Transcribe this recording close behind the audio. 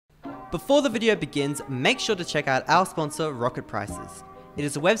Before the video begins, make sure to check out our sponsor, Rocket Prices. It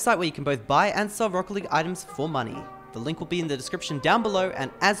is a website where you can both buy and sell Rocket League items for money. The link will be in the description down below,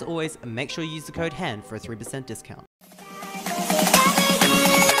 and as always, make sure you use the code HAND for a 3% discount.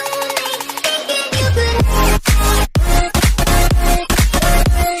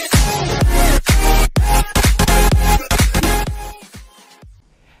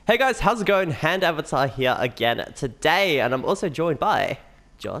 Hey guys, how's it going? Hand Avatar here again today, and I'm also joined by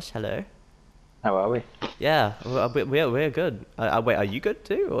Josh. Hello. How are we? Yeah, we're good. Wait, are you good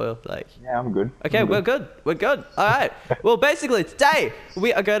too, or like? Yeah, I'm good. Okay, we're good. We're good. All right. Well, basically today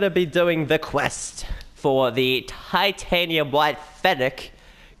we are going to be doing the quest for the titanium white Fennec,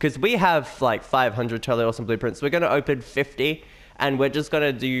 because we have like 500 totally awesome blueprints. We're going to open 50. And we're just going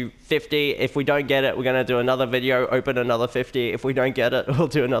to do 50. If we don't get it, we're going to do another video, open another 50. If we don't get it, we'll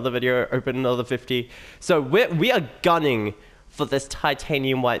do another video, open another 50. So we are gunning for this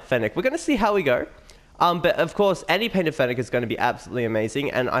titanium white Fennec. We're going to see how we go. But of course, any painted Fennec is going to be absolutely amazing.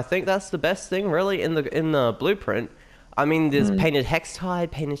 And I think that's the best thing really in the blueprint. I mean, there's painted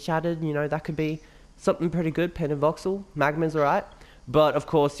Hextide, painted Shattered, you know, that could be something pretty good. Painted Voxel, Magma's all right. But of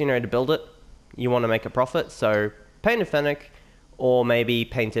course, you know, to build it, you want to make a profit. So painted Fennec, or maybe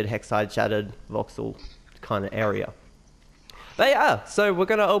painted Hextide, Shattered, Voxel kind of area. But yeah, so we're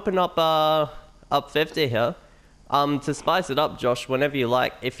gonna open up 50 here. To spice it up, Josh, whenever you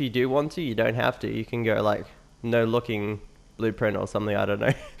like, if you do want to, you don't have to. You can go like no looking blueprint or something, I don't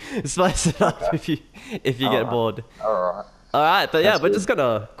know. Spice it up if you get bored. Alright. Alright, but yeah, we're just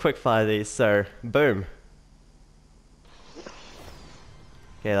gonna quick fire these, so boom.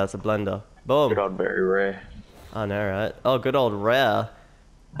 Okay, that's a blender. Boom. Good old, very rare. I know, right? Oh, good old rare.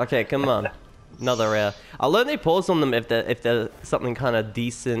 Okay, come on. Another rare. I'll only pause on them if they're something kind of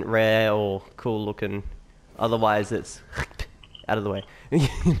decent, rare, or cool looking. Otherwise, it's out of the way.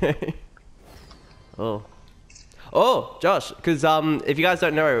 Oh, Josh, because if you guys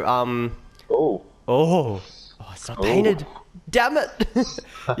don't know, it's not painted. Damn it!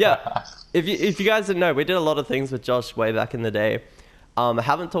 Yeah, if you guys didn't know, we did a lot of things with Josh way back in the day. I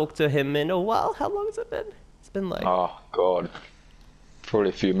haven't talked to him in a while. How long has it been? Been like, oh god, probably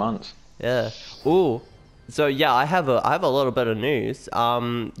a few months. Yeah. Ooh. So yeah, I have a little bit of news.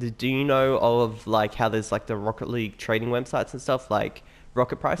 Do you know of like how there's like the Rocket League trading websites and stuff like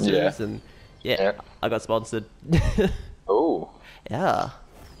Rocket Prices? Yeah. And yeah, I got sponsored. Oh. Yeah.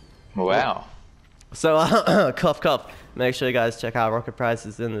 Wow. So cough cough. Make sure you guys check out Rocket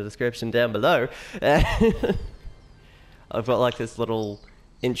Prices in the description down below. I've got like this little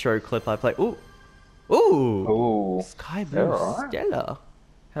intro clip I play. Ooh. Ooh, Sky Blue Stella.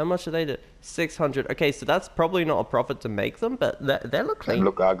 How much are they? 600. Okay, so that's probably not a profit to make them, but they look clean. They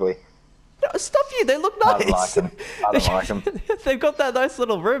look ugly. No, stuff you. They look nice. I don't like them. I don't like them. They've got that nice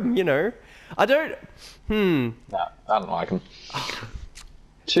little rim, you know. I don't. No, I don't like them.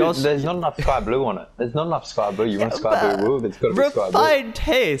 Josh, there's not enough sky blue on it. There's not enough sky blue. You want sky blue wool? It's got to be sky blue. Refined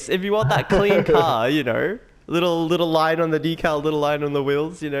taste. If you want that clean car, you know, little line on the decal, little line on the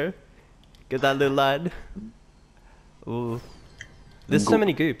wheels, you know. Get that little line. Ooh. There's so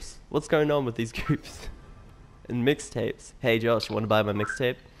many goops. What's going on with these goops? And mixtapes. Hey Josh, you want to buy my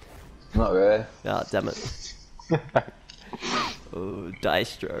mixtape? Not really. Ah, damn it. Oh,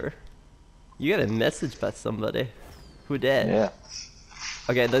 Dystro. You got a message by somebody. Who did? Yeah.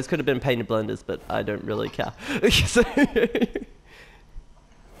 Okay, those could have been painted blenders, but I don't really care.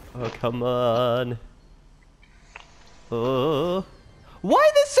 Oh, come on. Oh. Why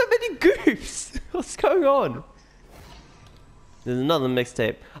are there so many goofs? What's going on? There's another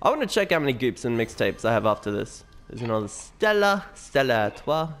mixtape. I want to check how many goops and mixtapes I have after this. There's another Stella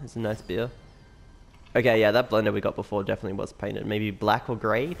Artois. It's a nice beer. Okay, yeah, that blender we got before definitely was painted. Maybe black or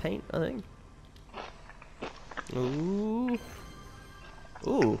grey paint, I think. Ooh.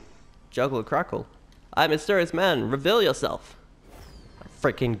 Ooh. Juggle crackle. I mysterious man, reveal yourself.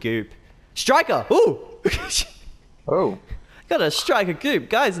 Freaking goop. Striker! Ooh! Oh. Got a striker goop.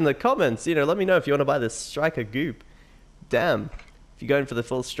 Guys in the comments, you know, let me know if you want to buy this striker goop. Damn. If you're going for the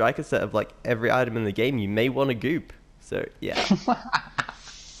full striker set of like every item in the game, you may want a goop. So, yeah.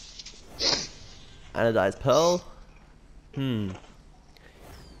 Anodized pearl.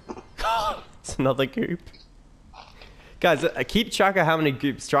 It's another goop. Guys, keep track of how many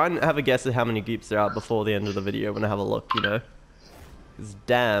goops. Try and have a guess at how many goops there are before the end of the video when I have a look, you know. Because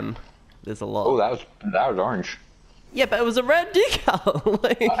damn, there's a lot. Oh, that was orange. Yeah, but it was a red decal.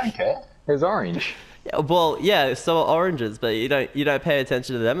 Like, I don't care. It was orange. Yeah, well, yeah, so are oranges, but you don't pay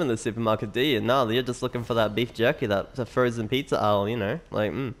attention to them in the supermarket, do you? No, you're just looking for that beef jerky, that frozen pizza aisle, you know,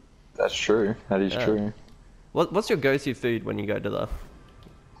 like. That's true. That is true. What's your go-to food when you go to the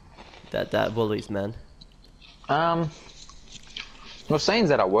that Woolies, man. Well, seeing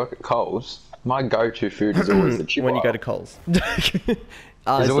that I work at Coles, my go-to food is always the chip When aisle. you go to Coles.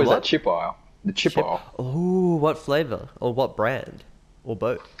 There's always that chip aisle. The chip aisle. Ooh, what flavor? Or what brand? Or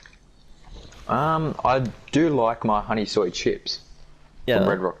both? I do like my honey soy chips from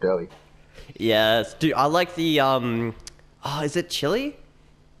Red Rock Deli. Yes, dude, I like the is it chili?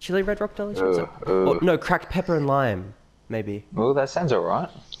 Chili Red Rock Deli chips? Or, no, cracked pepper and lime, maybe. Well, that sounds alright.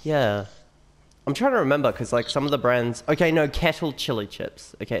 Yeah. I'm trying to remember because like some of the brands. Okay, no, Kettle chili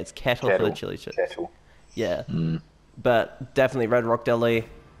chips. Okay, it's Kettle for the chili chips. Kettle. Yeah. But definitely Red Rock Deli,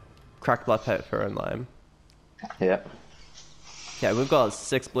 cracked black pepper and lime. Yep. Okay, we've got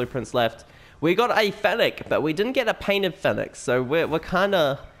 6 blueprints left. We got a Fennec, but we didn't get a painted Fennec, so we're kind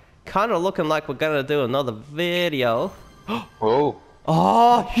of looking like we're gonna do another video. Oh.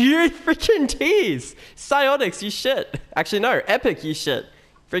 Oh, you freaking tease! Psionics, you shit. Actually, no, Epic, you shit.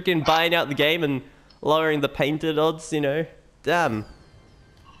 Freaking buying out the game and lowering the painted odds, you know. Damn.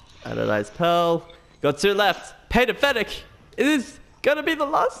 Anodized Pearl. Got 2 left. Painted Fennec. It is gonna be the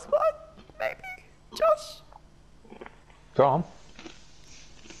last one, maybe. Josh. Go on.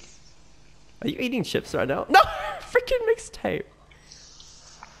 Are you eating chips right now? No! Freaking mixtape.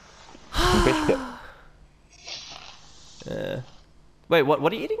 Biscuit. Wait,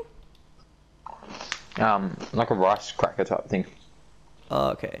 what are you eating? Like a rice cracker type thing.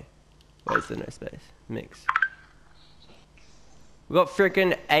 Oh, okay. Where's the no space? Mix. We got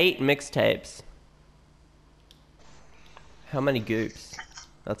freaking 8 mixtapes. How many goops?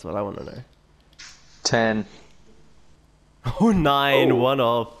 That's what I want to know. 10. Oh, 9. Oh. 1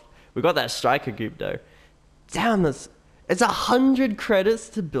 off. We got that striker goop though. Damn, it's 100 credits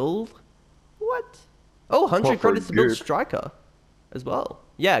to build. What? Oh, 100 credits to build goop? striker as well.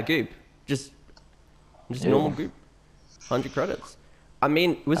 Yeah, goop. Just normal goop. 100 credits. I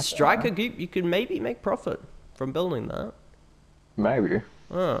mean, with striker goop, you could maybe make profit from building that. Maybe.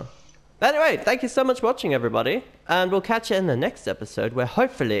 Oh. Anyway, thank you so much for watching, everybody. And we'll catch you in the next episode where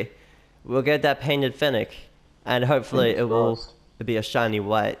hopefully we'll get that painted Fennec. And hopefully it will be a shiny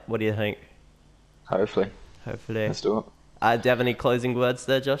white. What do you think? Hopefully. Hopefully. Let's do it. Do you have any closing words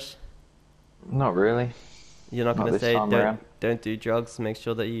there, Josh? Not really. You're not going to say don't do drugs, make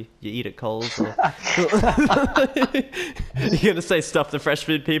sure that you eat at Coles? Or... You're going to say stuff to fresh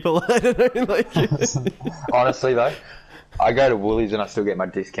food people? I don't know. Like... Honestly, though, I go to Woolies and I still get my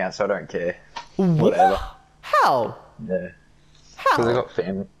discount, so I don't care. Whatever. How? Yeah. How? Because I got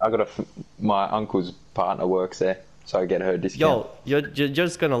family. My uncle's partner works there, so I get her discount. Yo, you're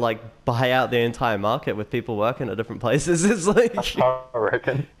just gonna like buy out the entire market with people working at different places. It's like I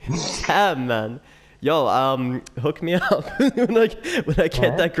reckon. Damn, man. Yo, hook me up when I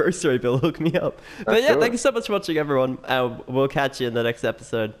get that grocery bill. Hook me up. But yeah, thank you so much for watching, everyone. We'll catch you in the next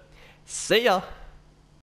episode. See ya.